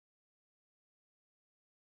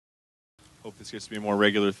hope this gets to be a more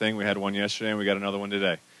regular thing. We had one yesterday, and we got another one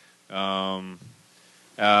today.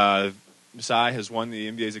 Masai has won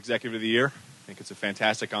the NBA's Executive of the Year. I think it's a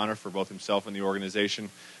fantastic honor for both himself and the organization,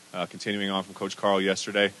 continuing on from Coach Carl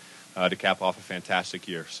yesterday, to cap off a fantastic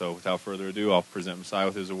year. So without further ado, I'll present Masai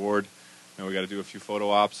with his award. And we got to do a few photo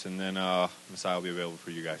ops, and then Masai will be available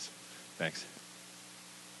for you guys. Thanks.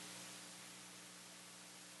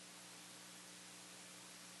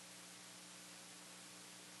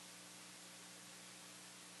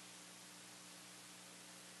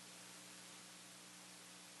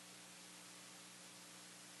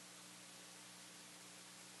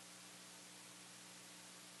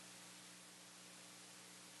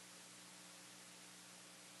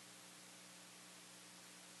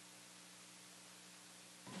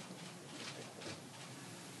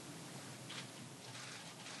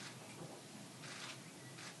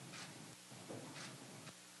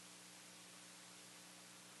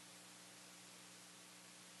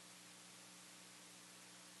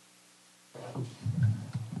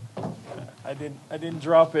 I didn't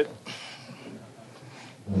drop it.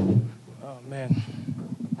 Oh man.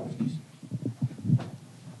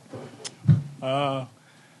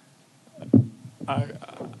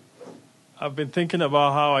 I've been thinking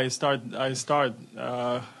about how I start. I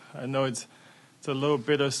know it's a little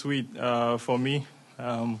bittersweet for me.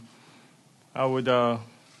 I would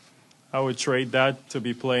trade that to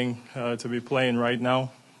be playing right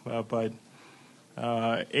now. But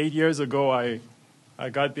 8 years ago, I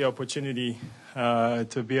got the opportunity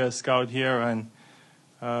to be a scout here, and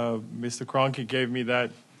Mr. Kroenke gave me that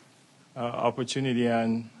opportunity,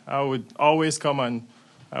 and I would always come and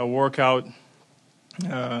work out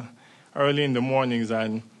early in the mornings,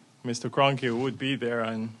 and Mr. Kroenke would be there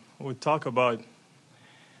and would talk about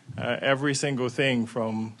every single thing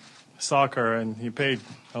from soccer, and he paid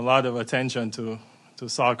a lot of attention to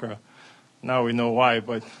soccer. Now we know why,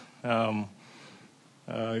 but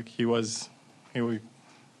he would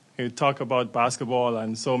talk about basketball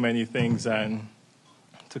and so many things, and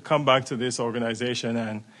to come back to this organization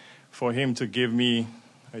and for him to give me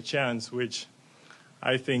a chance, which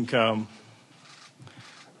I think I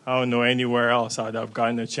don't know anywhere else I'd have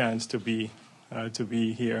gotten a chance to be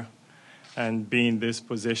here and be in this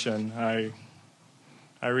position. I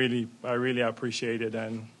really appreciate it,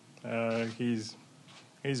 and he's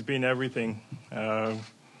been everything. I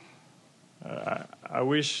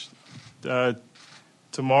wish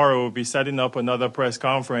tomorrow we'll be setting up another press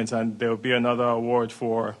conference, and there'll be another award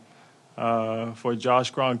for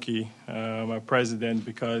Josh Kroenke, my president,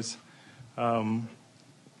 because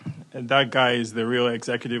that guy is the real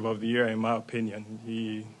executive of the year, in my opinion.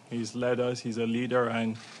 He's led us. He's a leader,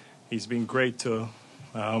 and he's been great to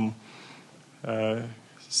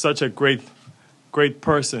such a great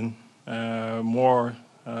person, more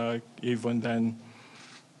even than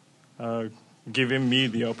giving me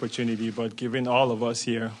the opportunity, but giving all of us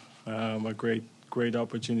here a great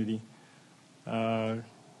opportunity. I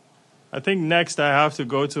think next I have to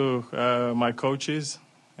go to my coaches,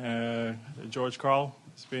 George Carl.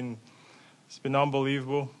 It's been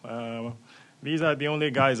unbelievable. These are the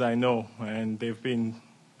only guys I know, and they've been.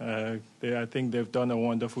 I think they've done a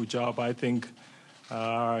wonderful job. I think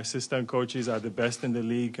our assistant coaches are the best in the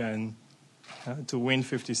league, and to win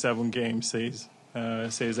 57 games says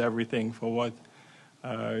everything for what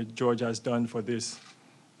George has done for this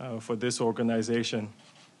organization.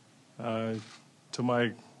 To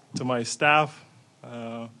my staff,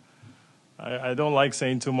 I don't like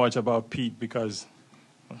saying too much about Pete, because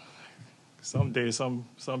someday some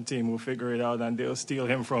team will figure it out and they'll steal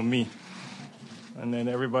him from me, and then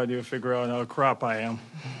everybody will figure out how crap I am.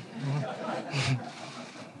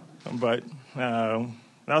 But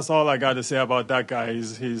that's all I got to say about that guy.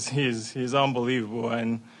 He's unbelievable,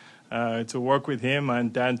 and to work with him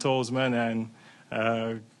and Dan Tolzman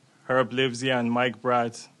and Herb Livesey and Mike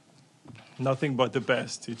Bratt, nothing but the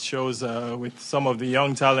best. It shows with some of the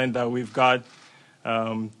young talent that we've got.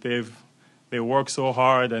 They work so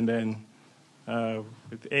hard, and then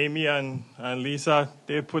with Amy and Lisa,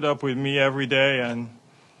 they put up with me every day and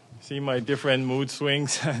see my different mood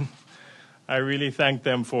swings, and I really thank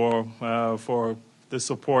them for the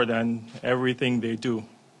support and everything they do.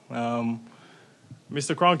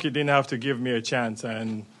 Mr. Kroenke didn't have to give me a chance,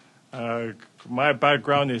 and my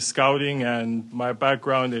background is scouting, and my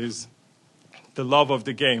background is the love of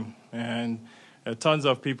the game, and tons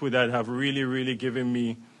of people that have really given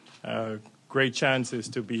me great chances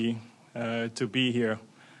to be here.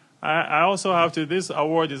 I also have to. This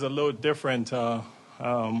award is a little different.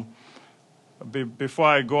 Before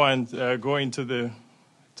I go into the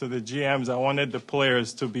GMs, I wanted the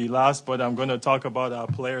players to be last, but I'm going to talk about our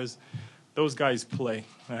players those guys play.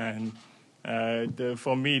 And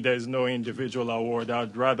for me, there's no individual award.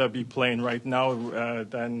 I'd rather be playing right now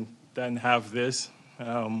than have this.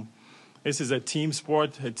 This is a team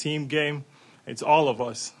sport, a team game. It's all of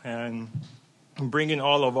us, and bringing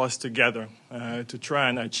all of us together to try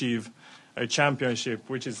and achieve a championship,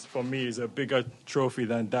 which is, for me, is a bigger trophy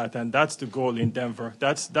than that. And that's the goal in Denver.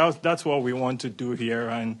 That's what we want to do here.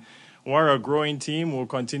 And we're a growing team. We'll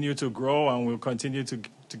continue to grow, and we'll continue to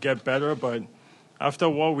get better. But after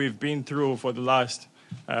what we've been through for the last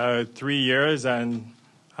 3 years, and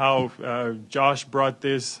how Josh brought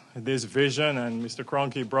this vision, and Mr.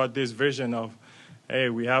 Kroenke brought this vision of, hey,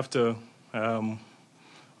 we have to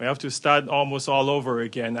start almost all over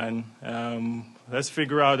again, and let's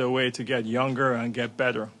figure out a way to get younger and get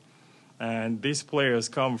better. And these players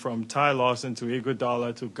come from Ty Lawson to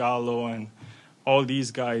Iguodala to Gallo and all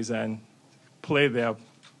these guys, and play their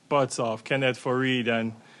butts off. Kenneth Fareed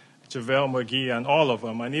and JaVale McGee and all of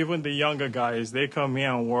them. And even the younger guys, they come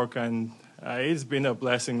here and work, and it's been a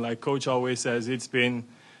blessing. Like Coach always says, it's been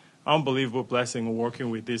unbelievable blessing working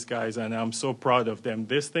with these guys, and I'm so proud of them.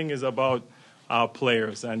 This thing is about our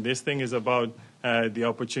players, and this thing is about the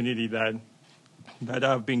opportunity that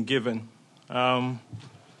I've been given. The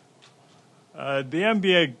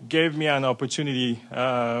NBA gave me an opportunity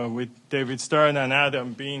with David Stern and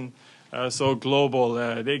Adam being so global.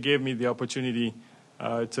 They gave me the opportunity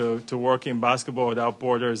to work in Basketball Without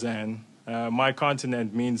Borders, and my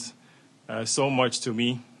continent means so much to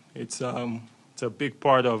me. It's a big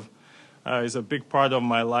part of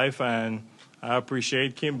my life, and I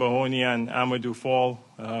appreciate Kim Mahoney and Amadou Fall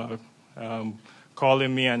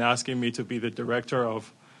calling me and asking me to be the director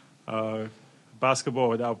of Basketball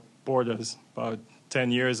Without Borders about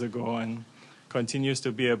 10 years ago, and continues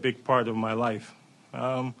to be a big part of my life.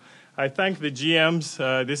 I thank the GMs.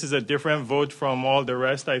 This is a different vote from all the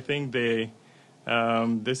rest. I think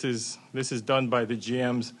this is done by the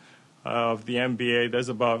GMs of the NBA. There's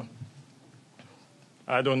about,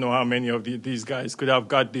 I don't know how many of these guys could have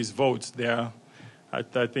got these votes there. I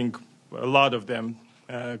think a lot of them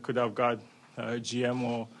could have got GM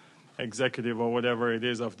or executive or whatever it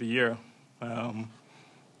is of the year.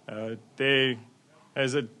 There's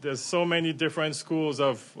so many different schools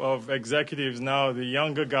of executives now. The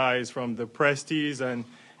younger guys from the Presties and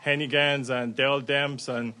Hennigans and Dell Demps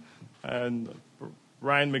and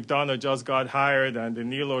Ryan McDonough just got hired, and the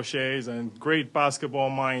Neil O'Shea's, and great basketball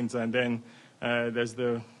minds. And then there's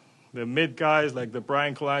the mid guys like the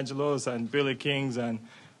Brian Colangelos and Billy Kings, and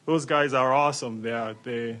those guys are awesome.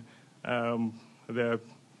 They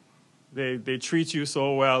treat you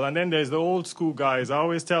so well. And then there's the old school guys. I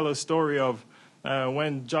always tell a story of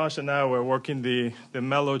when Josh and I were working the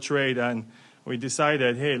Mellow trade, and we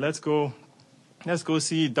decided, hey, let's go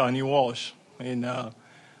see Donnie Walsh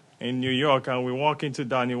in New York. And we walk into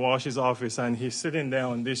Donnie Walsh's office, and he's sitting there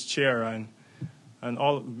on this chair, and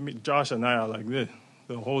Josh and I are like this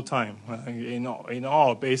the whole time, in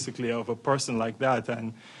awe basically of a person like that.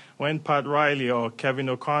 And when Pat Riley or Kevin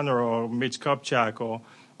O'Connor or Mitch Kupchak or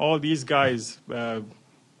all these guys,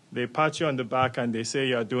 they pat you on the back and they say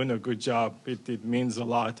you're doing a good job, it means a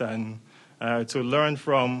lot. And to learn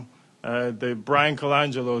from the Brian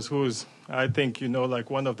Colangelos, who's, I think, like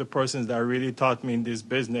one of the persons that really taught me in this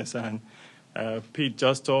business. And Pete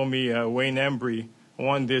just told me Wayne Embry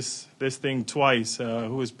won this thing twice,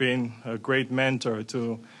 who's been a great mentor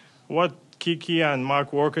to what Kiki and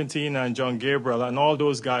Mark Workentine and John Gabriel and all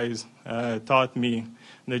those guys taught me.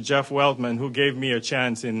 The Jeff Weltman, who gave me a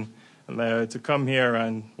chance to come here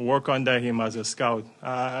and work under him as a scout.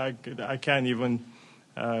 I can't even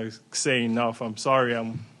say enough. I'm sorry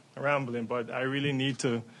I'm rambling, but I really need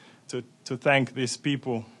to thank these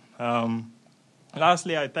people.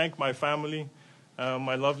 Lastly, I thank my family,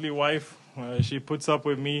 my lovely wife. She puts up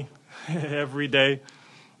with me every day.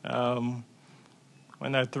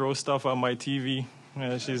 When I throw stuff on my TV,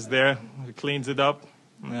 she's there, cleans it up.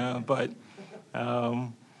 But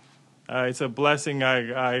it's a blessing.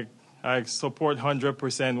 I support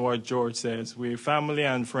 100% what George says. We family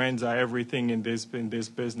and friends are everything in this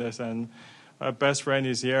business. And my best friend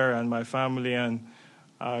is here, and my family. And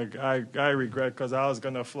I regret, because I was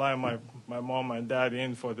gonna fly my mom and dad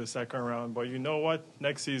in for the second round. But you know what?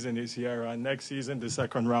 Next season is here, and next season the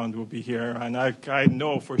second round will be here. And I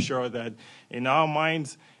know for sure that in our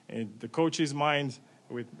minds, in the coaches' minds,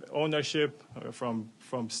 with ownership from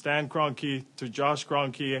Stan Kroenke to Josh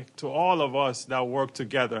Kroenke to all of us that work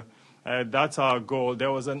together, that's our goal.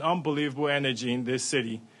 There was an unbelievable energy in this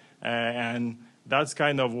city, and that's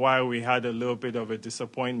kind of why we had a little bit of a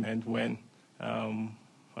disappointment when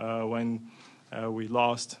we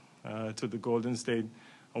lost to the Golden State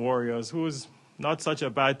Warriors, who's not such a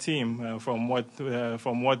bad team from what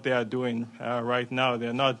they are doing right now.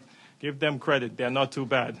 They're not. Give them credit. They're not too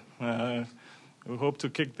bad. We hope to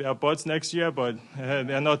kick their butts next year, but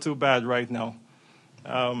they're not too bad right now.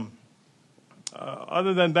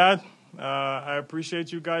 Other than that, I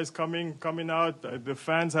appreciate you guys coming out. The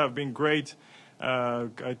fans have been great. I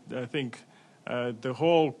think the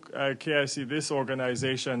whole KIC, this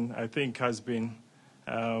organization, I think has been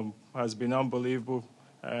unbelievable.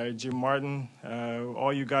 Jim Martin,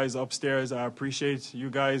 all you guys upstairs, I appreciate you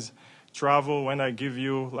guys travel when I give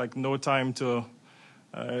you like no time to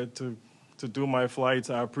do my flights.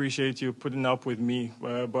 I appreciate you putting up with me.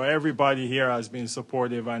 But everybody here has been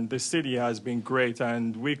supportive, and the city has been great.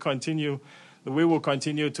 And we will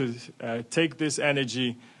continue to take this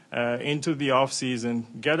energy into the off season,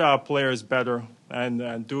 get our players better,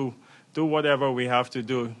 and do whatever we have to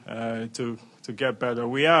do to get better.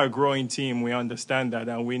 We are a growing team. We understand that,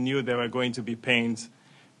 and we knew there were going to be pains.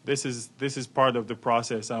 This is part of the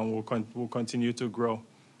process, and we'll continue to grow.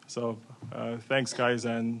 So thanks, guys,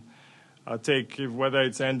 and I'll take whether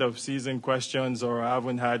it's end of season questions or I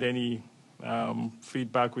haven't had any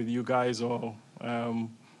feedback with you guys or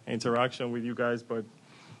interaction with you guys, but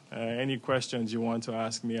any questions you want to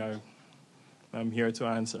ask me, I'm here to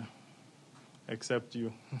answer, except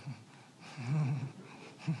you.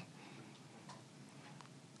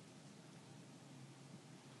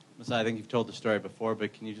 Masai, I think you've told the story before,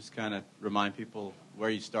 but can you just kind of remind people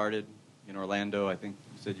where you started in Orlando? I think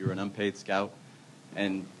you said you were an unpaid scout.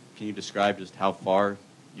 And can you describe just how far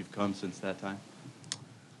you've come since that time?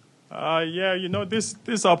 Yeah,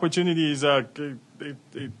 this opportunity is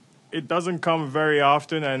it doesn't come very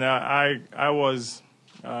often, and I was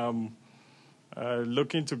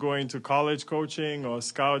looking to go into college coaching or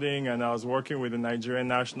scouting, and I was working with the Nigerian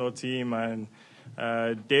national team, and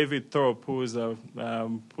David Thorpe, who's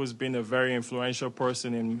been a very influential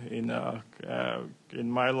person in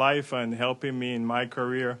my life and helping me in my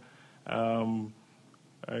career,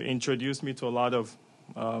 introduced me to a lot of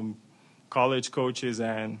college coaches,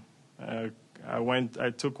 and I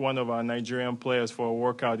took one of our Nigerian players for a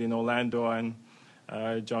workout in Orlando, and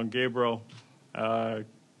John Gabriel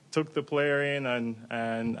took the player in,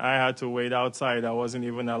 and I had to wait outside. I wasn't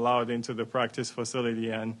even allowed into the practice facility,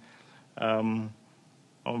 and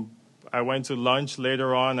I went to lunch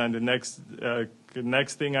later on, and the next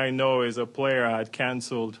thing I know is a player had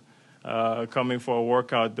canceled coming for a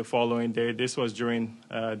workout the following day. This was during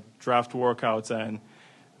draft workouts, and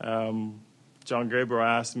John Gabriel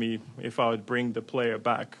asked me if I would bring the player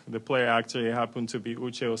back. The player actually happened to be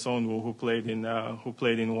Uche Osonwu, who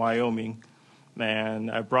played in Wyoming,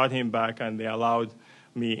 and I brought him back, and they allowed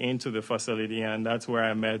me into the facility, and that's where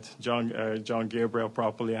I met John Gabriel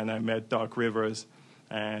properly, and I met Doc Rivers,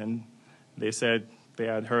 and they said they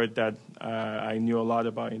had heard that I knew a lot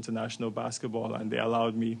about international basketball, and they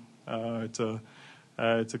allowed me to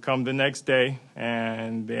come the next day,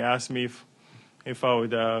 and they asked me if I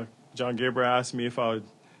would. John Gabriel asked me if I would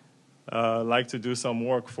like to do some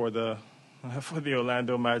work for the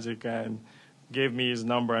Orlando Magic, and gave me his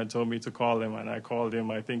number and told me to call him, and I called him,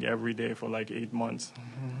 I think, every day for like 8 months.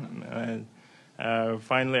 And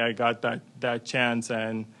finally I got that chance,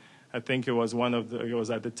 and I think it was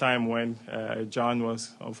at the time when John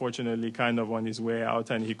was unfortunately kind of on his way out,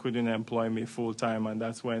 and he couldn't employ me full time, and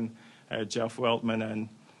that's when Jeff Weltman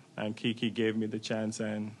and Kiki gave me the chance,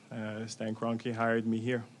 and Stan Kroenke hired me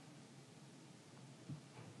here.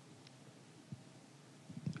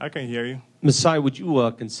 I can hear you. Masai, would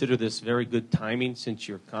you consider this very good timing since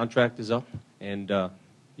your contract is up and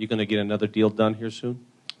you're going to get another deal done here soon?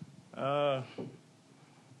 I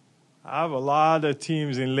have a lot of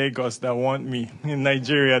teams in Lagos that want me, in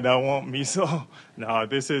Nigeria that want me. So, no,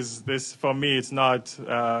 this for me, it's not,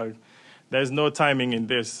 there's no timing in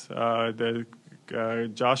this.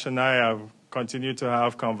 Josh and I have continued to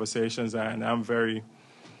have conversations, and I'm very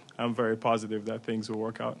positive that things will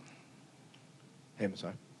work out. Hey,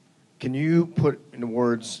 Masai. Can you put into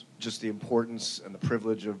words just the importance and the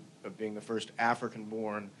privilege of being the first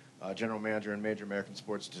African-born general manager in major American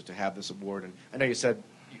sports to have this award? And I know you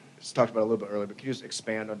talked about it a little bit earlier, but can you just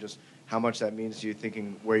expand on just how much that means to you,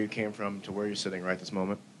 thinking where you came from to where you're sitting right this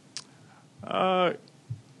moment? The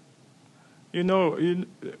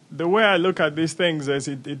way I look at these things is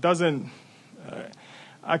it doesn't.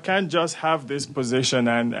 I can't just have this position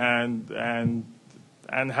and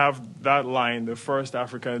have that line, the first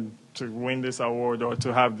African to win this award or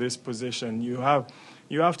to have this position. You have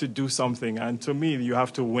to do something, and to me, you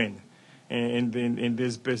have to win. in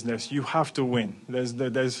this business. You have to win.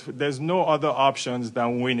 There's no other options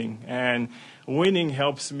than winning, and winning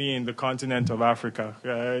helps me in the continent of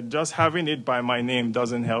Africa. Just having it by my name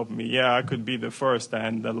doesn't help me. Yeah, I could be the first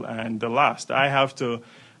and the last. I have to.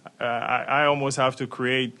 I almost have to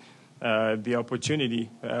create the opportunity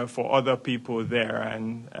for other people there.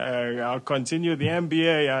 And I'll continue the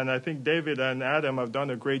NBA, and I think David and Adam have done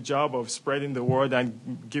a great job of spreading the word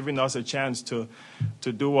and giving us a chance to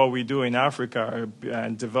do what we do in Africa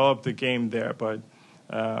and develop the game there. But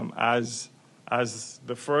as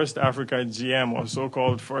the first African GM, or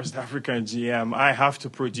so-called first African GM, I have to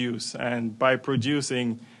produce. And by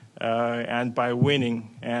producing and by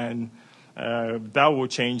winning, and that will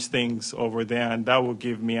change things over there, and that will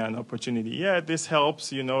give me an opportunity. Yeah, this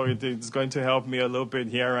helps. It's going to help me a little bit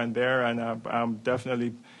here and there, and I'm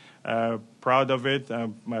definitely proud of it.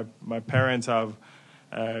 My parents have.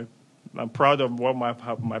 I'm proud of what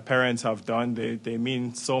my parents have done. They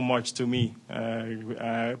mean so much to me.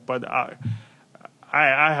 But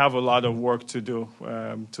I have a lot of work to do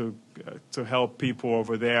to help people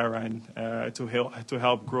over there and to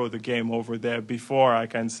help grow the game over there before I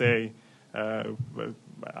can say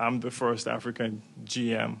I'm the first African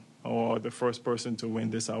GM or the first person to win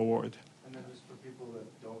this award. And then just for people that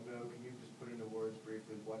don't know, can you just put into words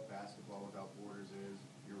briefly what Basketball Without Borders is,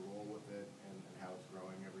 your role with it, and how it's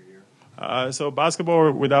growing every year? So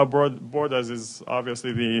Basketball Without Borders is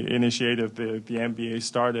obviously the initiative the NBA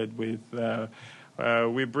started with.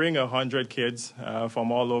 We bring 100 kids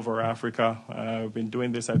from all over Africa. We've been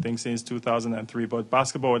doing this, I think, since 2003. But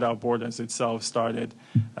Basketball Without Borders itself started,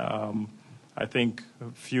 I think,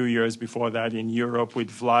 a few years before that in Europe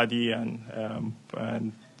with Vladi and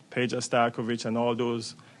Peja Stajkovic and all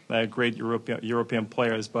those great European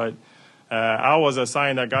players. But I was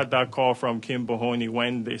assigned. I got that call from Kim Bohoney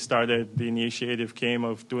when they started. The initiative came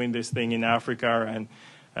of doing this thing in Africa, and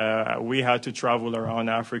we had to travel around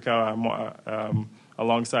Africa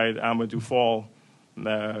alongside Amadou Fall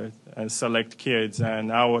and select kids.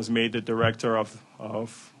 And I was made the director of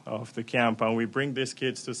the camp. And we bring these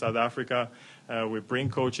kids to South Africa. We bring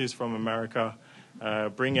coaches from America,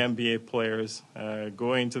 bring NBA players,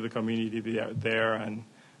 go into the community there, and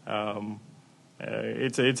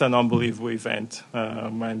it's an unbelievable event.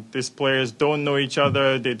 And these players don't know each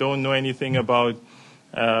other. They don't know anything about.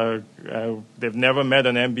 They've never met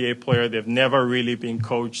an NBA player. They've never really been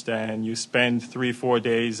coached. And you spend 3-4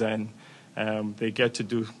 days, and they get to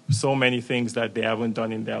do so many things that they haven't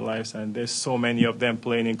done in their lives. And there's so many of them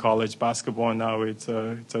playing in college basketball now. It's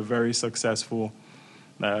a very successful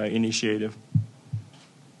initiative.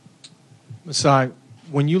 Masai,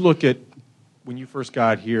 when you look at when you first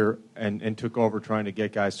got here and took over trying to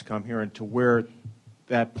get guys to come here and to where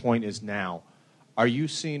that point is now, are you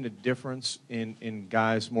seeing a difference in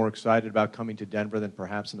guys more excited about coming to Denver than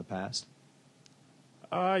perhaps in the past?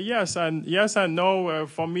 Yes and no.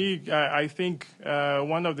 For me, I think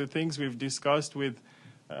one of the things we've discussed with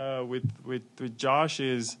Josh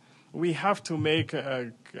is we have to make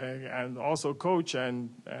and also Coach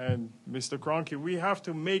and Mr. Kroenke, we have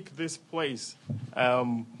to make this place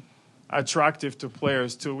attractive to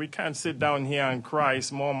players too. We can't sit down here and cry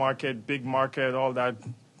small market, big market, all that.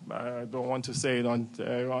 I don't want to say it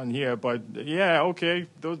on here, but yeah, okay.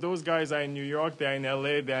 Those guys are in New York, they're in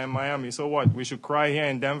LA, they're in Miami. So what? We should cry here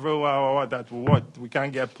in Denver? What? We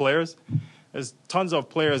can't get players? There's tons of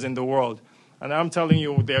players in the world, and I'm telling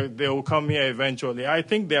you, they will come here eventually. I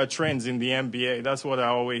think there are trends in the NBA. That's what I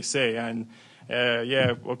always say. And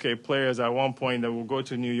players at one point that will go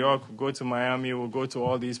to New York, will go to Miami, will go to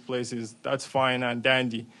all these places. That's fine and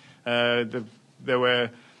dandy.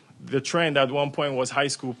 The trend at one point was high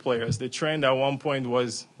school players. The trend at one point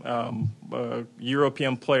was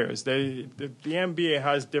European players. The NBA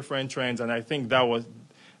has different trends, and I think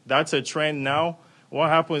that's a trend now. What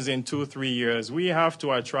happens in 2-3 years? We have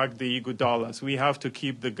to attract the Iguodalas. We have to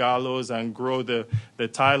keep the Gallos and grow the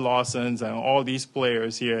Ty Lawsons and all these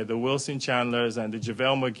players here, the Wilson Chandlers and the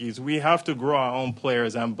JaVale McGee's. We have to grow our own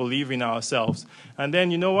players and believe in ourselves. And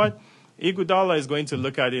then, you know what? Iguodala is going to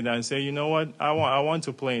look at it and say, you know what, I want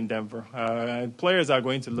to play in Denver. And players are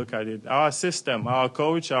going to look at it. Our system, our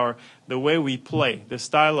coach, the way we play, the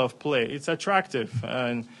style of play, it's attractive.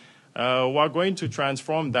 And we're going to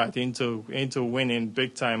transform that into winning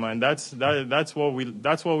big time. And that's what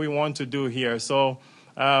we want to do here. So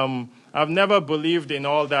I've never believed in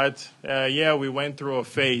all that. We went through a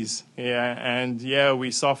phase. And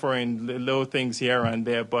we suffer in little things here and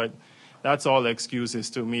there, but that's all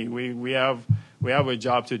excuses to me. We have a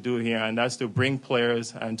job to do here, and that's to bring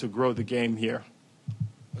players and to grow the game here.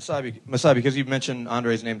 Masai, because you've mentioned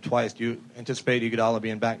Andre's name twice, do you anticipate Iguodala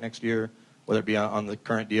being back next year whether it be on the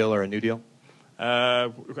current deal or a new deal?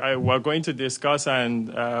 We're going to discuss, and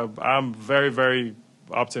I'm very, very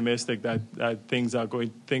optimistic that things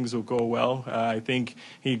will go well. I think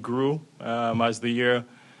he grew as the year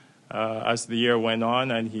went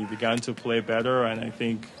on, and he began to play better. And I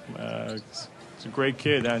think he's a great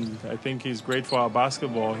kid, and I think he's great for our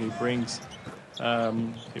basketball. There's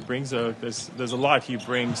a lot he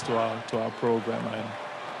brings to our program,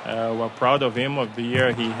 and we're proud of him, of the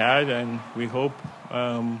year he had, and we hope.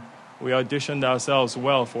 We auditioned ourselves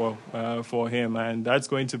well for him, and that's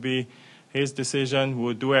going to be his decision.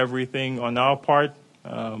 We'll do everything on our part.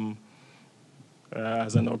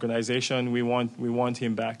 As an organization, we want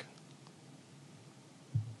him back.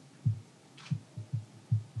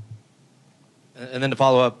 And then to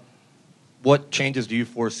follow up, what changes do you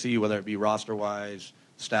foresee, whether it be roster-wise,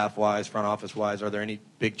 staff-wise, front office-wise? Are there any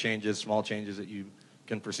big changes, small changes that you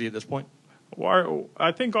can foresee at this point? Well,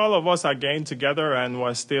 I think all of us are getting together, and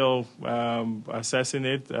we're still assessing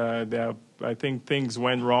it. I think things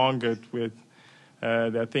went wrong there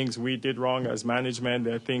are things we did wrong as management.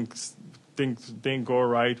 There are things didn't go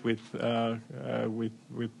right with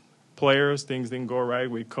players. Things didn't go right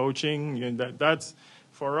with coaching. And that's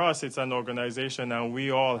for us. It's an organization, and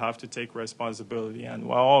we all have to take responsibility. And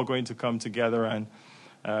we're all going to come together and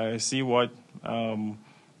see what.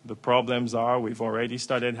 The problems are. We've already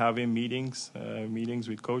started having meetings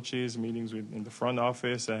with coaches, in the front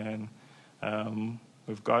office, and I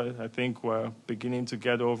think we're beginning to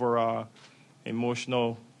get over our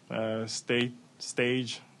emotional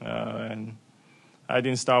stage. And I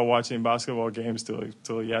didn't start watching basketball games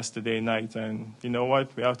till yesterday night. And you know what?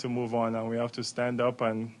 We have to move on, and we have to stand up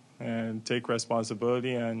and take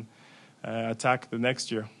responsibility and attack the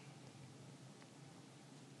next year.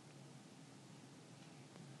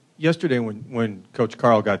 Yesterday, when Coach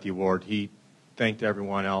Carl got the award, he thanked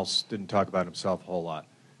everyone else, didn't talk about himself a whole lot.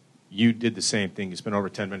 You did the same thing. You spent over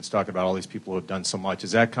 10 minutes talking about all these people who have done so much.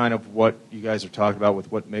 Is that kind of what you guys are talking about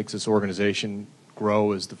with what makes this organization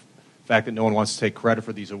grow, is the fact that no one wants to take credit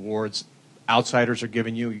for these awards outsiders are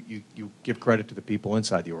giving you? You give credit to the people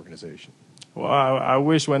inside the organization. Well, I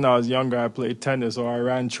wish when I was younger I played tennis or I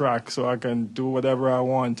ran track so I can do whatever I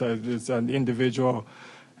want. It's an individual.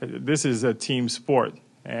 This is a team sport.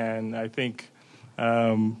 And I think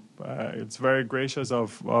it's very gracious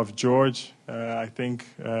of George. I think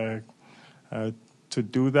to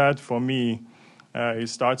do that for me, it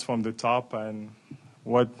starts from the top and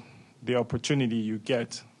what the opportunity you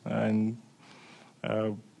get. And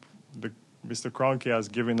Mr. Kroenke has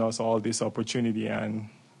given us all this opportunity, and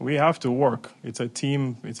we have to work. It's a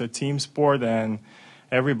team sport, and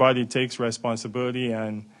everybody takes responsibility.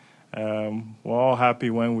 And we're all happy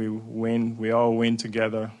when we win. We all win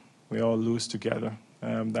together. We all lose together.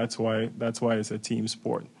 That's why it's a team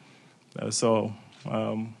sport. So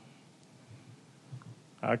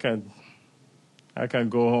I can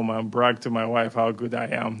go home and brag to my wife how good I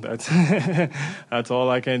am. That's all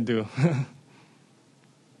I can do.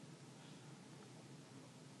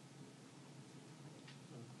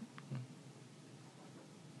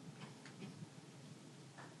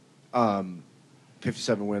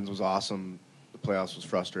 57 wins was awesome. The playoffs was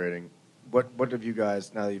frustrating. What have you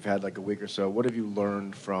guys, now that you've had like a week or so, what have you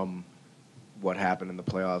learned from what happened in the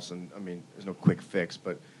playoffs? And I mean, there's no quick fix,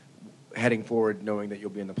 but heading forward, knowing that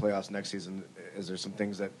you'll be in the playoffs next season, is there some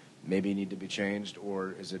things that maybe need to be changed,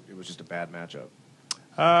 or it was just a bad matchup?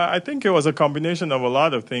 I think it was a combination of a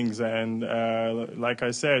lot of things, and like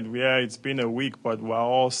I said, yeah, it's been a week, but we're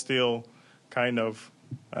all still kind of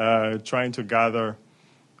trying to gather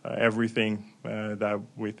everything that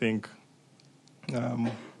we think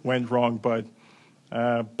went wrong. But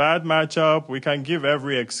bad matchup, we can give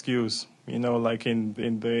every excuse, like in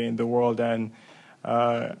the world. And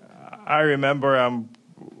I remember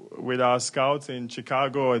with our scouts in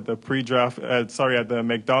Chicago at the pre-draft, at the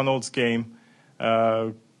McDonald's game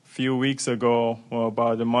a few weeks ago, or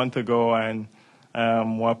about a month ago, and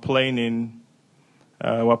we're playing in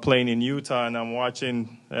Utah, and I'm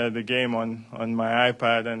watching the game on my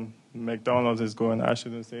iPad, and McDonald's is going. I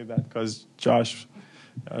shouldn't say that because Josh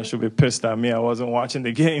should be pissed at me. I wasn't watching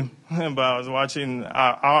the game, but I was watching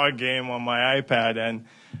our game on my iPad,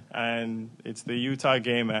 and it's the Utah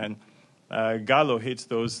game, and Gallo hits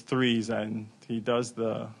those threes, and he does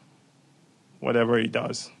whatever he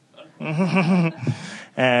does.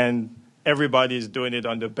 And everybody's doing it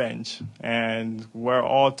on the bench, and we're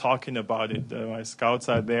all talking about it. My scouts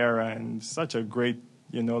are there, and such a great,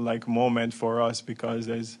 moment for us because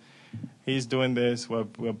he's doing this.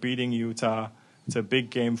 We're beating Utah. It's a big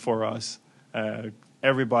game for us.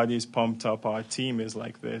 Everybody's pumped up. Our team is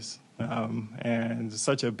like this. and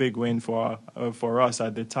such a big win for us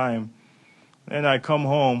at the time. Then I come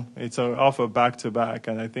home, it's off a back-to-back,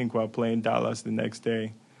 and I think we're playing Dallas the next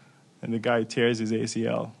day, and the guy tears his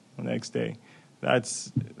ACL the next day.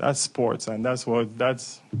 That's sports, and that's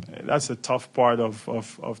a tough part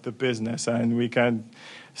of the business, and we can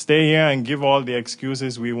stay here and give all the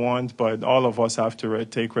excuses we want, but all of us have to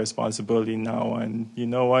take responsibility now. And you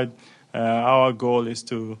know what? Our goal is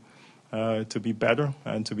to be better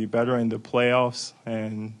and to be better in the playoffs,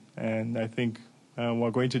 and I think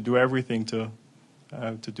we're going to do everything to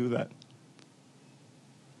do that.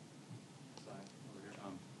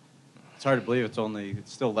 It's hard to believe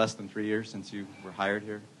it's still less than 3 years since you were hired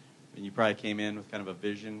here, and you probably came in with kind of a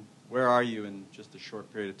vision. Where are you in just a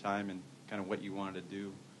short period of time, and kind of what you wanted to do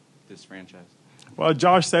with this franchise? Well,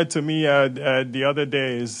 Josh said to me the other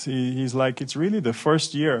day, he's like, it's really the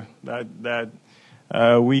first year that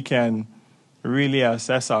we can really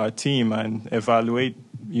assess our team and evaluate,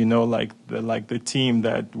 like the team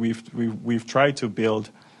that we've tried to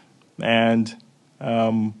build. And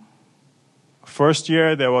first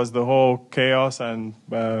year there was the whole chaos and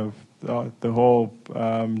the whole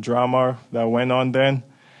drama that went on then.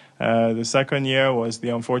 The second year was the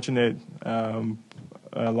unfortunate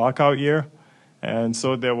lockout year, and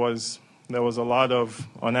so there was a lot of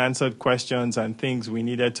unanswered questions and things we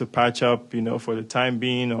needed to patch up, for the time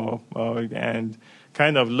being, and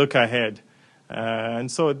kind of look ahead. And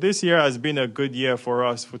so this year has been a good year for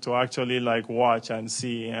us to actually watch and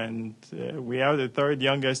see. And we have the third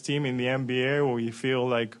youngest team in the NBA. We feel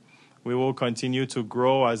like we will continue to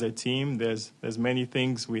grow as a team. There's many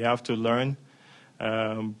things we have to learn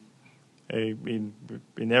in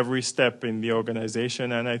every step in the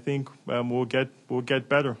organization, and I think we'll get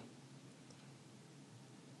better.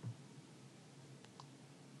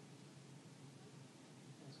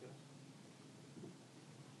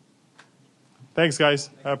 Thanks, guys.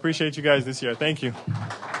 I appreciate you guys this year. Thank you.